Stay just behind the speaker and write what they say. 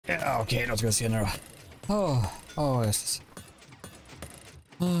Okej, då ska vi se nu då. Just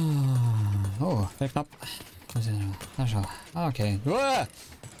det. Fel knapp. Ska vi se nu då. Där så. Okej.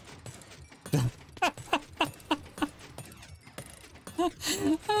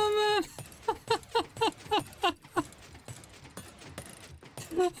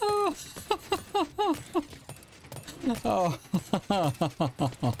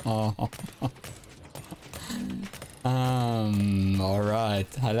 Man. All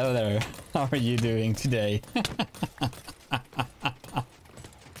right. Hello there. How are you doing today?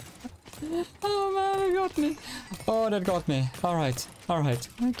 Oh man, it got me. Oh, that got me. All right.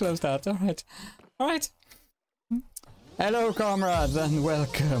 Close that. All right. Hello, comrades, and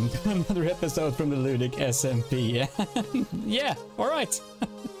welcome to another episode from the Ludic SMP. Yeah, all right.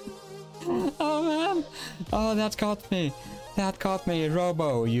 Oh man. Oh, that got me,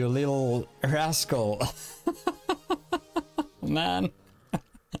 Robo, you little rascal. Man.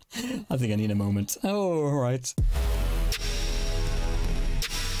 I think I need a moment. Oh, all right.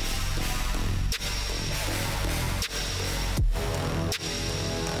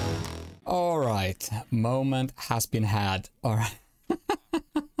 All right, moment has been had. All right.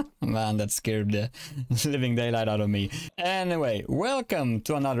 Man, that scared the living daylight out of me. Anyway, welcome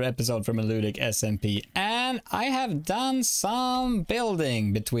to another episode from a Ludic SMP. And I have done some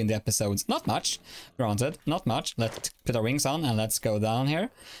building between the episodes. Not much, granted, not much. Let's put our wings on and let's go down here.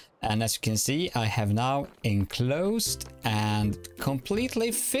 And as you can see, I have now enclosed and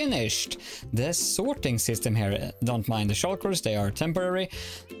completely finished the sorting system here. Don't mind the shulkers, they are temporary.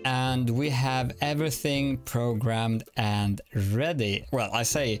 And we have everything programmed and ready. Well, I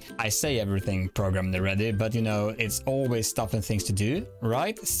say everything programmed and ready, but you know, it's always stuff and things to do,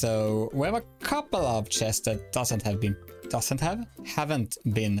 right? So we have a couple of chests that haven't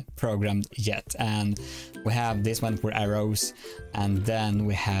been programmed yet, and we have this one for arrows, and then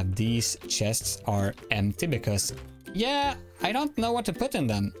we have these chests are empty because I don't know what to put in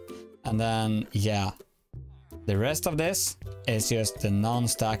them. And then the rest of this is just the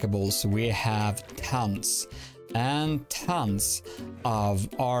non-stackables. We have tons and tons of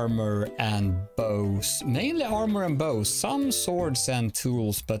armor and bows, mainly armor and bows, some swords and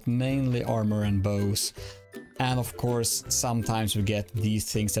tools, but mainly armor and bows. And of course, sometimes we get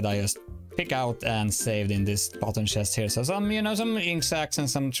these things that I just pick out and saved in this bottom chest here. So some, you know, some ink sacks and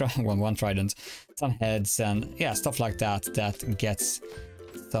some one trident, some heads, and yeah, stuff like that gets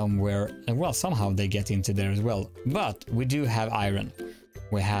somewhere. Well, somehow they get into there as well. But we do have iron.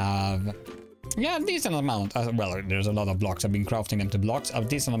 We have a decent amount. Well, there's a lot of blocks. I've been crafting them to blocks of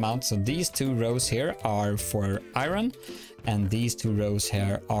decent amount. So these two rows here are for iron, and these two rows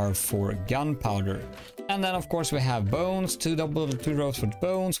here are for gunpowder. And then of course we have bones, two rows for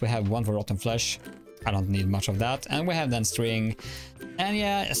bones. We have one for rotten flesh. I don't need much of that. And we have then string,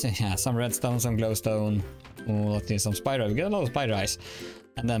 and some redstone, some glowstone. Oh, let's see, some spider. We get a lot of spider eyes.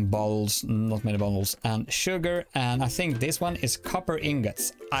 And then bottles, not many bottles, and sugar. And I think this one is copper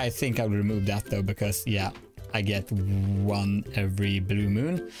ingots. I think I will remove that though, because I get one every blue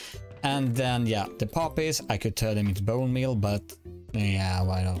moon. And then the poppies, I could turn them into bone meal, but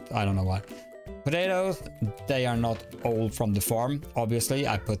why not? I don't know why. Potatoes, they are not all from the farm, obviously.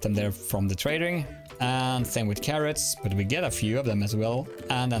 I put them there from the trading. And same with carrots, but we get a few of them as well.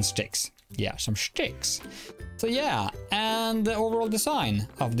 And then sticks. Yeah, some sticks. So and the overall design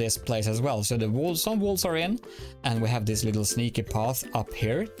of this place as well. So the walls, some walls are in, and we have this little sneaky path up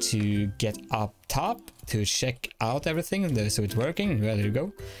here to get up top to check out everything. So it's working. There you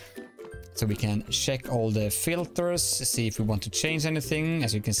go. So we can check all the filters, see if we want to change anything.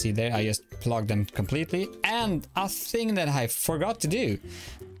 As you can see there, I just plugged them completely. And a thing that I forgot to do,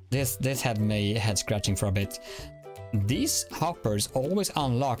 this had me head scratching for a bit. These hoppers always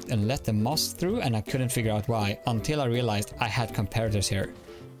unlocked and let the moss through, and I couldn't figure out why until I realized I had comparators here.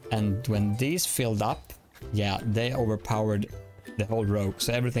 And when these filled up, they overpowered the whole row.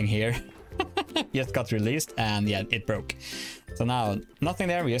 So everything here just got released, and it broke. So now nothing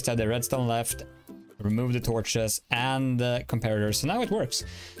there. We just have the redstone left, remove the torches and the comparators. So now it works.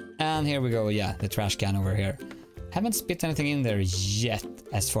 And here we go. The trash can over here. Haven't spit anything in there yet,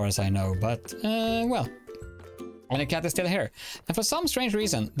 as far as I know, but well. And the cat is still here. And for some strange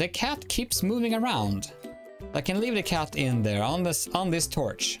reason, the cat keeps moving around. I can leave the cat in there on this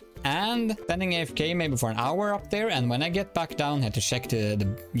torch. And standing AFK maybe for an hour up there, and when I get back down here to check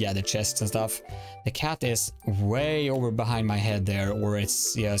the chests and stuff, the cat is way over behind my head there, or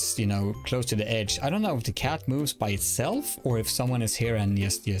it's just, you know, close to the edge. I don't know if the cat moves by itself or if someone is here and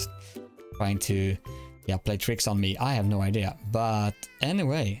just trying to yeah, play tricks on me. I have no idea. But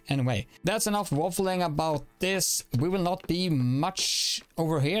anyway, that's enough waffling about this. We will not be much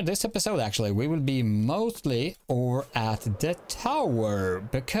over here this episode, actually. We will be mostly over at the tower,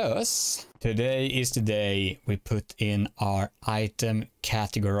 because today is the day we put in our item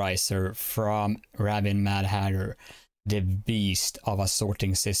categorizer from Rabin Mad Hatter, the beast of a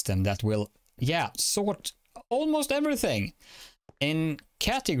sorting system that will, yeah, sort almost everything in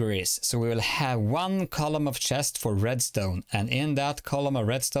categories. So we will have one column of chest for redstone, and in that column of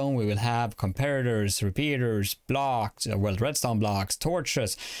redstone we will have comparators, repeaters, blocks, well, redstone blocks,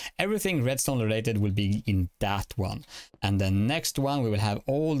 torches, everything redstone related will be in that one. And the next one we will have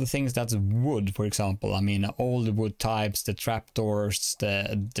all the things that's wood, for example. I mean, all the wood types, the trapdoors,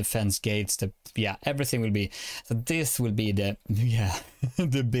 the defense gates, the, yeah, everything will be. So this will be the, yeah,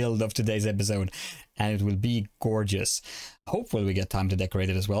 the build of today's episode, and it will be gorgeous. Hopefully we get time to decorate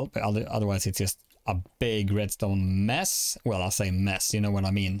it as well, but otherwise it's just a big redstone mess. Well, I'll say mess, you know what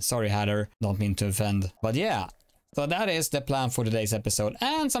I mean. Sorry, Hatter, don't mean to offend. But yeah, so that is the plan for today's episode,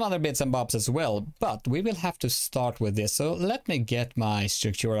 and some other bits and bobs as well. But we will have to start with this. So let me get my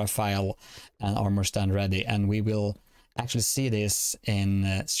Structura file and armor stand ready, and we will actually see this in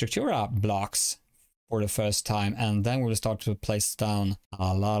Structura blocks for the first time, and then we'll start to place down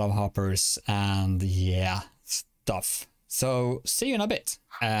a lot of hoppers and, yeah, stuff. So see you in a bit.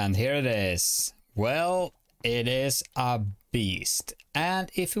 And here it is. Well, it is a beast.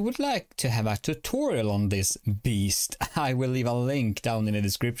 And if you would like to have a tutorial on this beast, I will leave a link down in the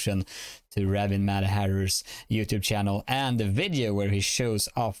description to Rabin Mad Hatter's YouTube channel and the video where he shows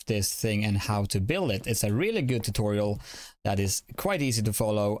off this thing and how to build it. It's a really good tutorial that is quite easy to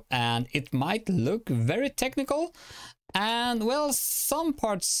follow, and it might look very technical. And well, some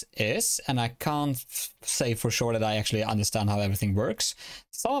parts is, and I can't say for sure that I actually understand how everything works.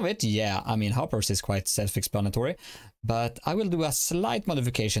 Some of it, yeah, I mean, hoppers is quite self-explanatory, but I will do a slight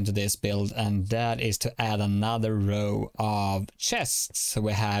modification to this build, and that is to add another row of chests. So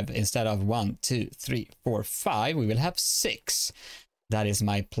we have, instead of 1, 2, 3, 4, 5, we will have 6. That is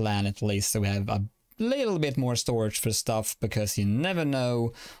my plan, at least. So we have a little bit more storage for stuff, because you never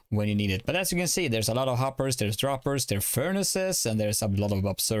know when you need it. But as you can see, there's a lot of hoppers, there's droppers, there's furnaces, and there's a lot of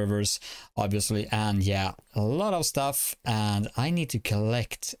observers, obviously, and yeah, a lot of stuff. And I need to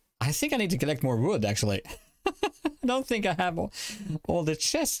collect, I think I need to collect more wood, actually. I don't think I have all the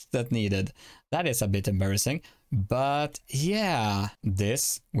chests that needed. That is a bit embarrassing. But yeah,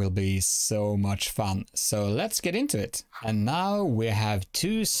 this will be so much fun. So let's get into it. And now we have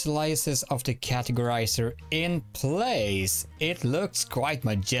 2 slices of the categorizer in place. It looks quite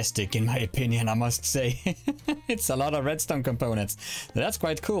majestic in my opinion, I must say. It's a lot of redstone components. That's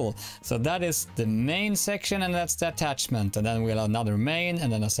quite cool. So that is the main section, and that's the attachment. And then we'll have another main,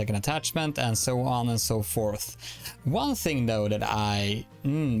 and then a second attachment, and so on and so forth. One thing though that I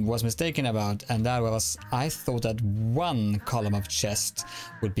was mistaken about, and that was, I thought that one column of chest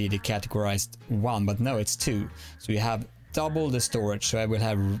would be the categorized one, but no, it's 2. So you have double the storage. So I will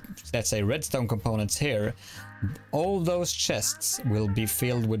have, let's say, redstone components here. All those chests will be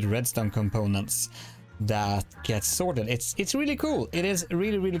filled with redstone components that get sorted. It's really cool. It is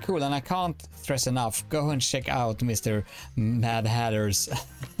really cool, and I can't stress enough, go and check out Mr. Mad Hatter's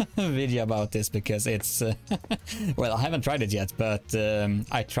video about this, because it's well, I haven't tried it yet, but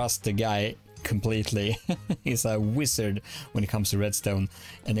I trust the guy completely. He's a wizard when it comes to redstone,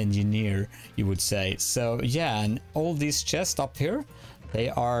 an engineer, you would say. So yeah, and all these chests up here, they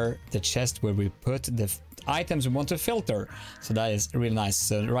are the chest where we put the items we want to filter. So that is really nice.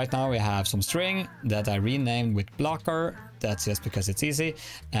 So right now we have some string that I renamed with blocker. That's just because it's easy,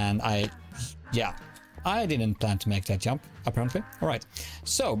 and I didn't plan to make that jump, apparently. All right.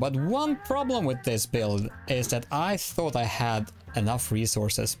 So, but one problem with this build is that I thought I had enough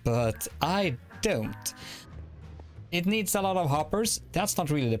resources, but I don't. It needs a lot of hoppers. That's not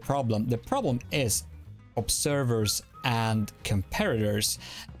really the problem. The problem is observers and comparators,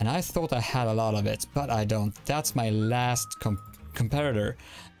 and I thought I had a lot of it, but I don't. That's my last comparator,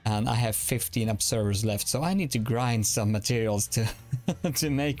 and I have 15 observers left, so I need to grind some materials to to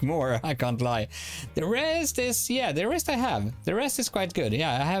make more. I can't lie. The rest is, yeah, the rest I have. The rest is quite good.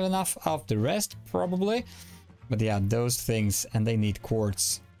 Yeah, I have enough of the rest probably, but yeah, those things, and they need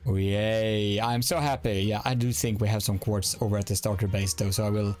quartz. Oh yay, I'm so happy. Yeah, I do think we have some quartz over at the starter base though, so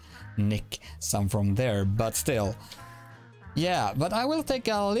I will nick some from there, but still. Yeah, but I will take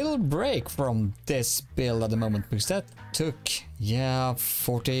a little break from this build at the moment, because that took, yeah,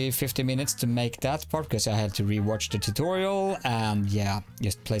 40-50 minutes to make that part, because I had to rewatch the tutorial and, yeah,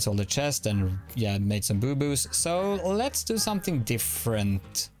 just place all the chests and, yeah, made some boo-boos. So let's do something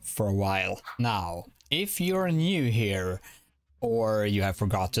different for a while. Now, if you're new here or you have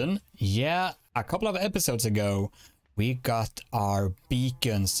forgotten, yeah, a couple of episodes ago we got our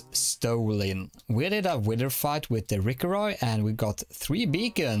beacons stolen. We did a wither fight with the Ludic-rous and we got 3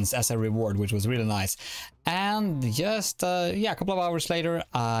 beacons as a reward, which was really nice. And just yeah, a couple of hours later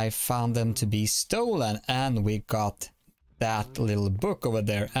I found them to be stolen and we got that little book over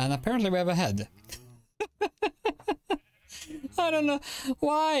there, and apparently we have a head. I don't know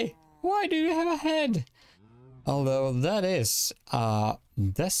why. Why do you have a head? Although that is a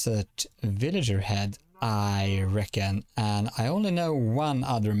desert villager head, I reckon, and I only know one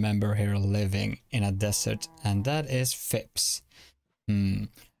other member here living in a desert, and that is Phips.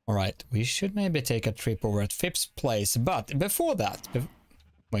 Alright, we should maybe take a trip over at Phips' place, but before that...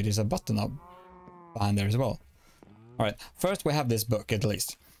 Wait, there's a button up behind there as well. Alright, first we have this book at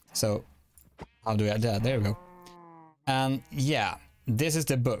least. So, how do I... There we go. And yeah, this is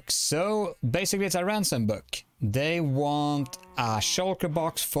the book. So, basically it's a ransom book. They want a shulker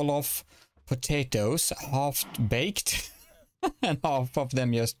box full of potatoes, half baked, and half of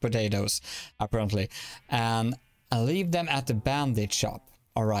them just potatoes, apparently. And I leave them at the bandit shop.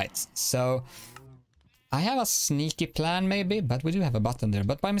 Alright, so I have a sneaky plan maybe, but we do have a button there.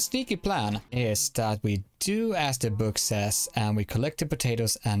 But my sneaky plan is that we do as the book says, and we collect the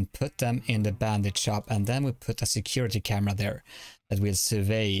potatoes and put them in the bandit shop, and then we put a security camera there that will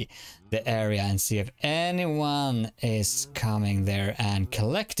survey the area and see if anyone is coming there and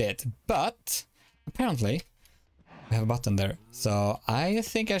collect it. But apparently we have a button there, so I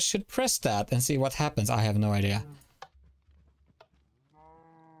think I should press that and see what happens. I have no idea.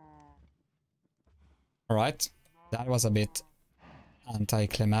 Alright, that was a bit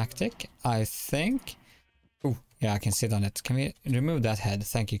anticlimactic, I think. Oh, yeah, I can sit on it. Can we remove that head?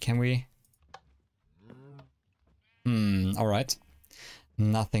 Thank you. Can we? Alright.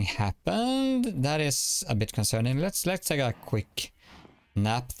 Nothing happened. That is a bit concerning. Let's take a quick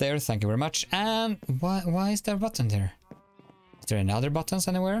nap there. Thank you very much. And why is there a button there? Is there any other buttons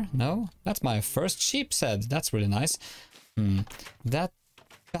anywhere? No? That's my first sheep's head. That's really nice. That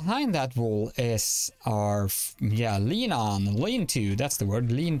behind that wall is our lean-to. That's the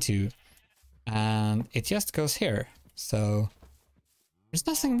word, lean-to. And it just goes here. So there's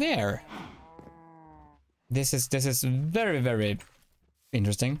nothing there. This is very, very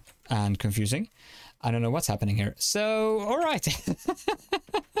interesting and confusing. I don't know what's happening here. So, alright.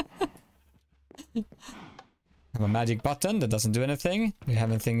 Have a magic button that doesn't do anything. We have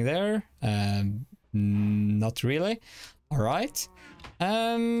anything there? Not really. Alright.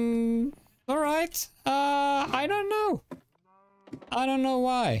 Alright. I don't know. I don't know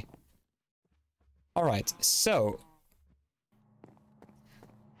why. Alright, so.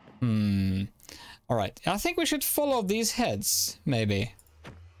 Alright, I think we should follow these heads, maybe.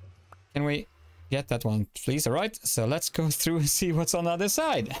 Can we get that one, please? Alright, so let's go through and see what's on the other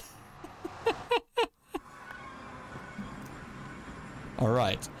side.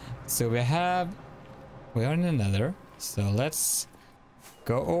 Alright, so we are in the nether, so let's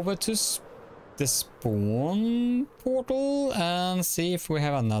go over to the spawn portal and see if we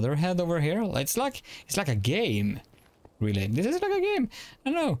have another head over here. It's like a game, really. This is like a game.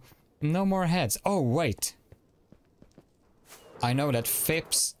 I don't know. No more heads. Oh, wait. I know that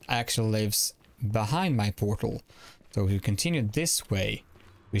Phips actually lives behind my portal. So if we continue this way,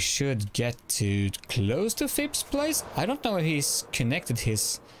 we should get to close to Phips' place. I don't know if he's connected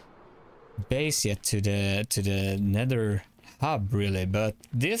his base yet to the nether hub, really, but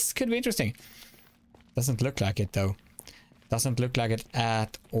this could be interesting. Doesn't look like it, though. Doesn't look like it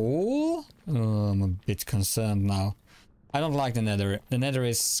at all. Oh, I'm a bit concerned now. I don't like the nether. The nether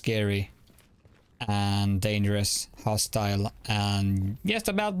is scary and dangerous, hostile, and just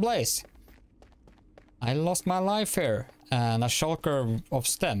a bad place. I lost my life here, and a shulker of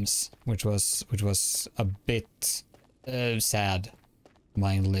stems, which was a bit sad,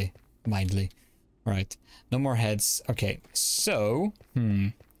 mildly. Right, no more heads. Okay, so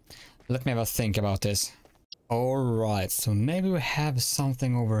let me have a think about this. All right, so maybe we have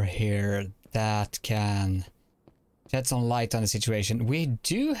something over here that can shed some light on the situation. We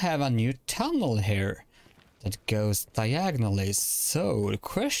do have a new tunnel here that goes diagonally. So the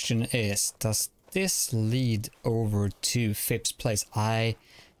question is, does this lead over to Phips' place? I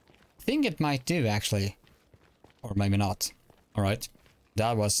think it might do, actually, or maybe not. All right,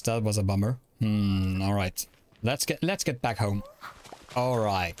 that was a bummer. All right, let's get back home. All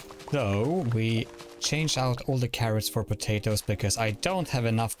right, so we changed out all the carrots for potatoes because I don't have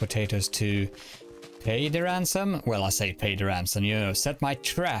enough potatoes to pay the ransom. Well, I say pay the ransom, you know, set my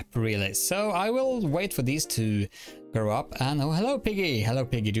trap, really. So I will wait for these to grow up. And oh, hello, Piggy. Hello,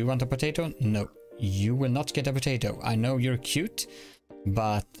 Piggy. Do you want a potato? No, you will not get a potato. I know you're cute,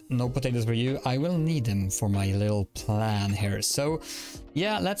 but no potatoes for you. I will need them for my little plan here. So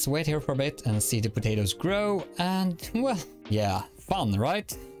yeah, let's wait here for a bit and see the potatoes grow. And well, yeah, fun,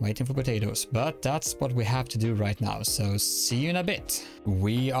 right? Waiting for potatoes, but that's what we have to do right now. So see you in a bit.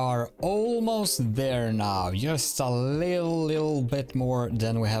 We are almost there now. Just a little bit more,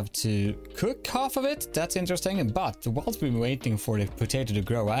 then we have to cook half of it. That's interesting. But whilst we're waiting for the potato to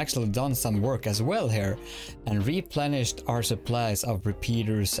grow, I actually done some work as well here and replenished our supplies of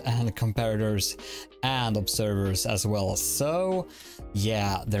repeaters and comparators and observers as well. So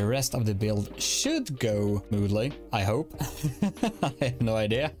yeah, the rest of the build should go smoothly, I hope. I have no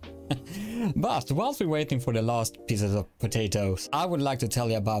idea. But whilst we're waiting for the last pieces of potatoes, I would like to tell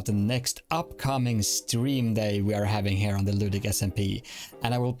you about the next upcoming stream day we are having here on the Ludic SMP.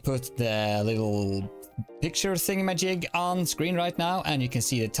 And I will put the little picture thingamajig on screen right now, and you can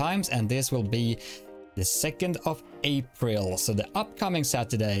see the times, and this will be the 2nd of April, so the upcoming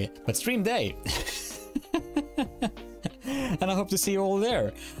Saturday, but stream day. And I hope to see you all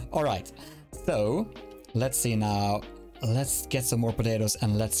there. All right, so let's see now. Let's get some more potatoes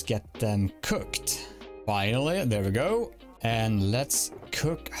and let's get them cooked. Finally, there we go. And let's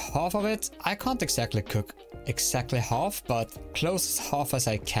cook half of it. I can't exactly cook exactly half, but close as half as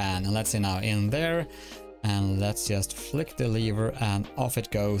I can. And let's see now, in there. And let's just flick the lever and off it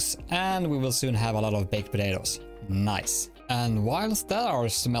goes. And we will soon have a lot of baked potatoes. Nice. And whilst that are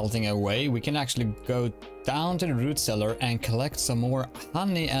smelting away, we can actually go down to the root cellar and collect some more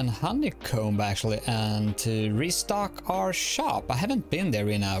honey and honeycomb actually, and to restock our shop. I haven't been there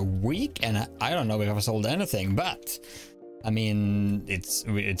in a week and I don't know if I've sold anything, but I mean, it's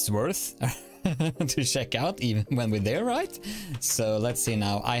worth to check out even when we're there, right? So let's see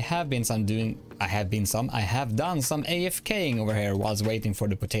now. I have done some AFKing over here whilst waiting for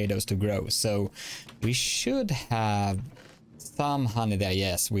the potatoes to grow. So we should have some honey there.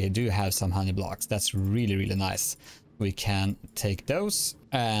 Yes, we do have some honey blocks. That's really nice. We can take those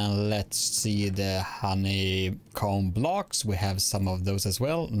and let's see the honeycomb blocks. We have some of those as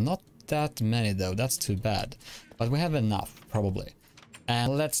well. Not that many though, that's too bad, but we have enough probably.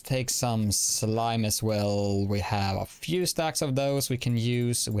 And let's take some slime as well. We have a few stacks of those we can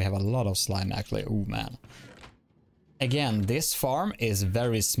use. We have a lot of slime actually. Oh man. Again, this farm is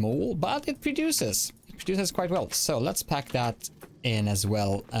very small, but it produces quite well. So let's pack that in as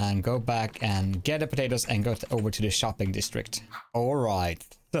well and go back and get the potatoes and go over to the shopping district. All right,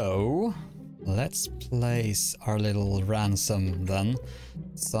 so let's place our little ransom then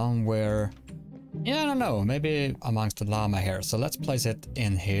somewhere. Yeah, I don't know, maybe amongst the llama here. So let's place it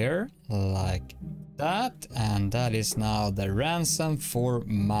in here like that. And that is now the ransom for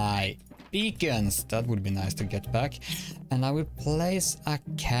my beacons. That would be nice to get back. And I will place a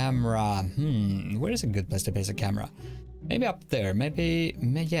camera. Where is a good place to place a camera? Maybe up there. Maybe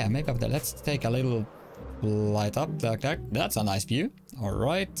up there. Let's take a little light up like that. That's a nice view. All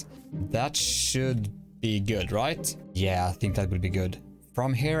right. That should be good, right? Yeah, I think that would be good.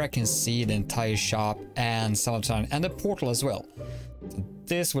 From here I can see the entire shop and some of the time, and the portal as well. So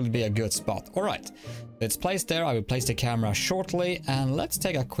this will be a good spot. All right, it's placed there. I will place the camera shortly, and let's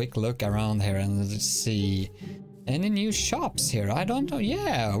take a quick look around here and let's see any new shops here. I don't know.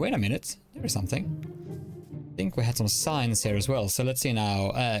 Yeah, wait a minute. There is something. I think we had some signs here as well. So let's see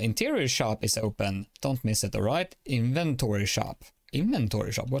now. Interior shop is open. Don't miss it. All right. Inventory shop.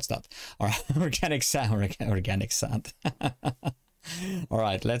 Inventory shop. What's that? All right. Organic sand. Organic sand. All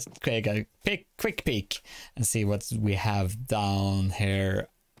right, let's take a quick peek and see what we have down here.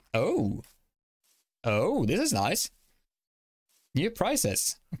 Oh, this is nice. New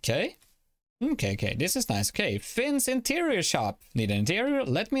prices. Okay, this is nice. Okay, Finn's interior shop. Need an interior?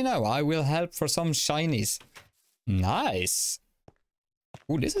 Let me know. I will help for some shinies. Nice.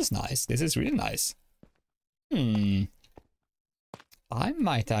 Oh, this is nice. This is really nice. I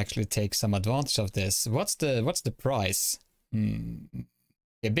might actually take some advantage of this. What's the price?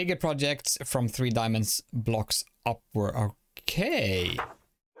 Okay, bigger projects from 3 diamonds blocks upward. Okay,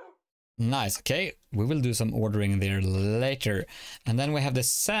 nice. Okay, we will do some ordering there later. And then we have the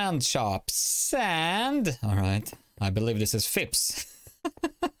sand shop. Sand. All right, I believe this is Phipps.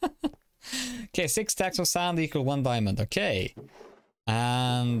 Okay, 6 stacks of sand equal 1 diamond. Okay,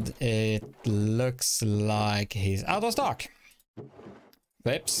 and it looks like he's out of stock.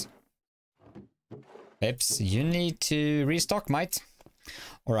 Phipps, you need to restock, mate.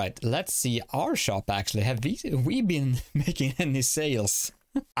 All right, let's see our shop actually. Have we been making any sales?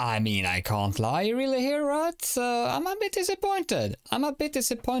 I mean, I can't lie really here, right? So I'm a bit disappointed.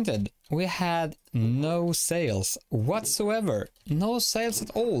 We had no sales whatsoever. No sales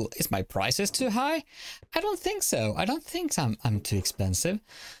at all. Is my prices too high? I don't think so. I don't think I'm too expensive.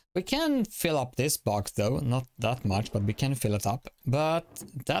 We can fill up this box though. Not that much, but we can fill it up. But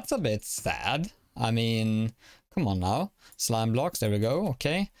that's a bit sad. I mean, come on now. Slime blocks, there we go.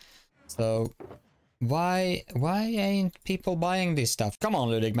 Okay. So why ain't people buying this stuff? Come on,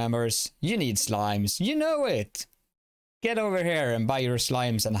 Ludic members. You need slimes. You know it. Get over here and buy your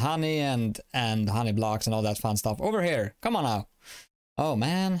slimes and honey and honey blocks and all that fun stuff. Over here. Come on now. Oh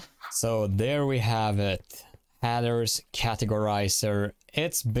man. So there we have it. Headers categorizer.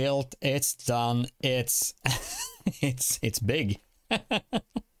 It's built. It's done. It's it's big.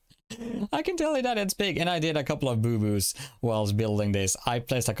 I can tell you that it's big, and I did a couple of boo-boos whilst building this. I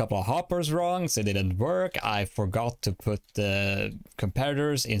placed a couple of hoppers wrong, so it didn't work. I forgot to put the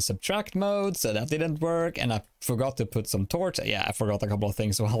comparators in subtract mode, so that didn't work, and I forgot to put some torch. Yeah, I forgot a couple of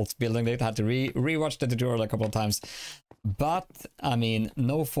things whilst building it. I had to rewatch the tutorial a couple of times. But, I mean,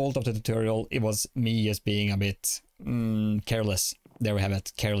 no fault of the tutorial. It was me just being a bit careless. There we have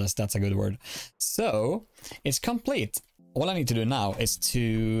it. Careless, that's a good word. So, it's complete. All I need to do now is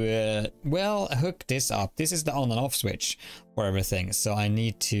to, well, hook this up. This is the on and off switch for everything. So I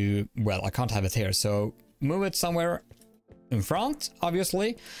need to, well, I can't have it here. So move it somewhere in front,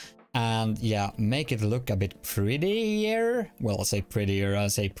 obviously. And yeah, make it look a bit prettier. Well, I'll say prettier, I'll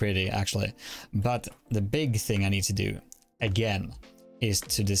say pretty actually. But the big thing I need to do, again, is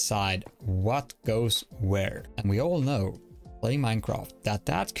to decide what goes where. And we all know, playing Minecraft,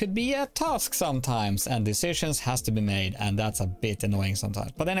 that could be a task sometimes and decisions has to be made, and that's a bit annoying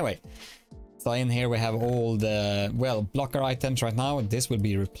sometimes. But anyway, so in here we have all the, well, blocker items right now. This will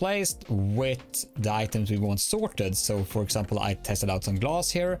be replaced with the items we want sorted. So for example, I tested out some glass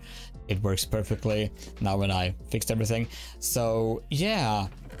here. It works perfectly now when I fixed everything. So yeah,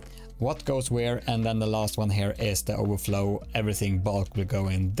 what goes where, and then the last one here is the overflow. Everything bulk will go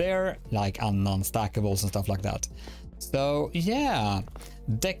in there, like non-stackables and stuff like that. So yeah,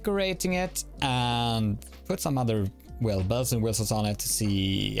 decorating it and put some other, well, bells and whistles on it to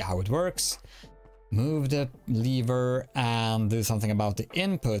see how it works. Move the lever and do something about the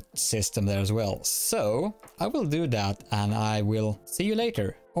input system there as well. So I will do that and I will see you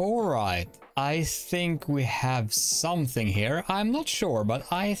later. All right, I think we have something here. I'm not sure,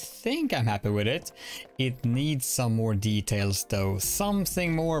 but I think I'm happy with it. It needs some more details though,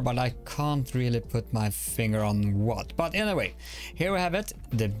 something more, but I can't really put my finger on what. But anyway, here we have it,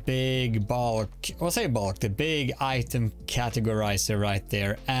 the big bulk, or say bulk, the big item categorizer right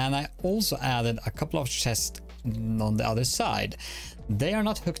there. And I also added a couple of chests on the other side. They are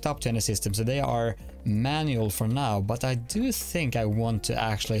not hooked up to any system, so they are manual for now, but I do think I want to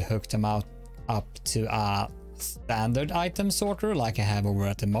actually hook them up to a standard item sorter like I have over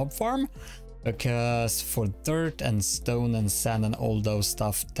at the mob farm, because for dirt and stone and sand and all those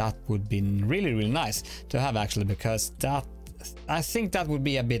stuff, that would be really nice to have actually, because that, I think that would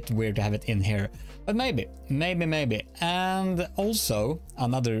be a bit weird to have it in here, but maybe. And also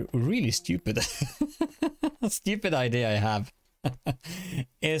another really stupid stupid idea I have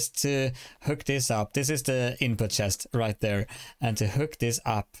is to hook this up. This is the input chest right there, and to hook this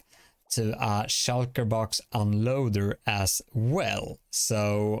up to a shulker box unloader as well.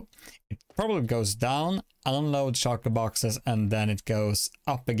 So it probably goes down, unload shulker boxes, and then it goes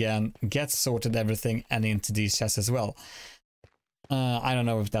up again, gets sorted everything, and into these chests as well. I don't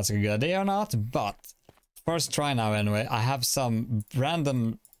know if that's a good idea or not, but first try now anyway. I have some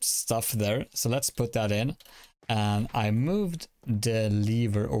random stuff there, so let's put that in. And I moved the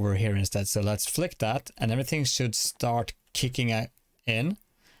lever over here instead, so let's flick that and everything should start kicking in. And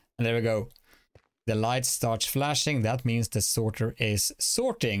there we go. The light starts flashing. That means the sorter is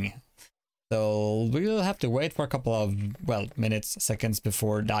sorting. So we'll have to wait for a couple of, well, minutes, seconds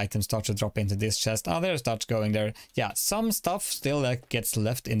before the item starts to drop into this chest. Oh, there it starts going there. Yeah, some stuff still that gets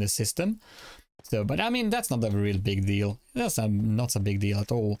left in the system. So, but I mean, that's not a real big deal. That's not a big deal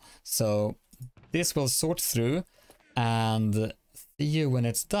at all. So this will sort through and see you when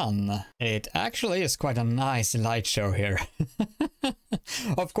it's done. It actually is quite a nice light show here.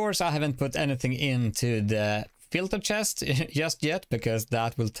 Of course, I haven't put anything into the filter chest just yet, because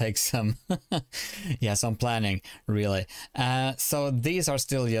that will take some yeah, some planning really. So these are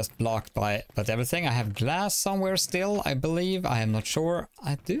still just blocked by everything. I have glass somewhere still, I believe. I am not sure.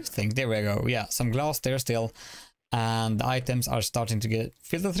 I do think, there we go. Yeah, some glass there still. And the items are starting to get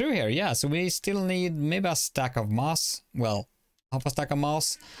filtered through here. Yeah, so we still need maybe a stack of moss. Well, half a stack of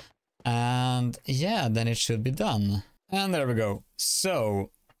moss. And yeah, then it should be done. And there we go.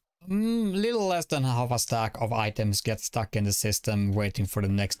 So, little less than half a stack of items get stuck in the system waiting for the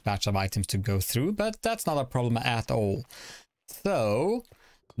next batch of items to go through, but that's not a problem at all. So,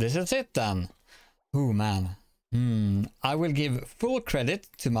 this is it then. Oh man. I will give full credit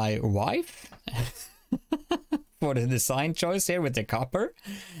to my wife for the design choice here with the copper.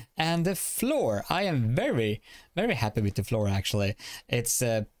 And the floor, I am very, very happy with the floor actually. It's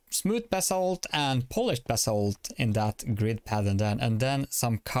smooth basalt and polished basalt in that grid pattern and then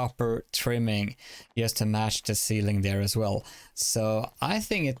some copper trimming just to match the ceiling there as well. So I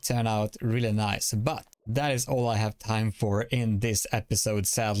think it turned out really nice, but that is all I have time for in this episode,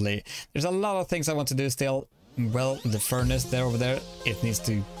 sadly. There's a lot of things I want to do still. Well, the furnace there over there, it needs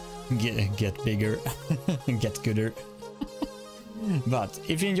to get bigger, get gooder. But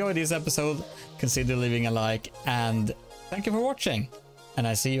if you enjoyed this episode, consider leaving a like, and thank you for watching. And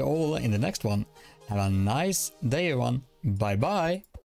I see you all in the next one. Have a nice day, everyone. Bye bye.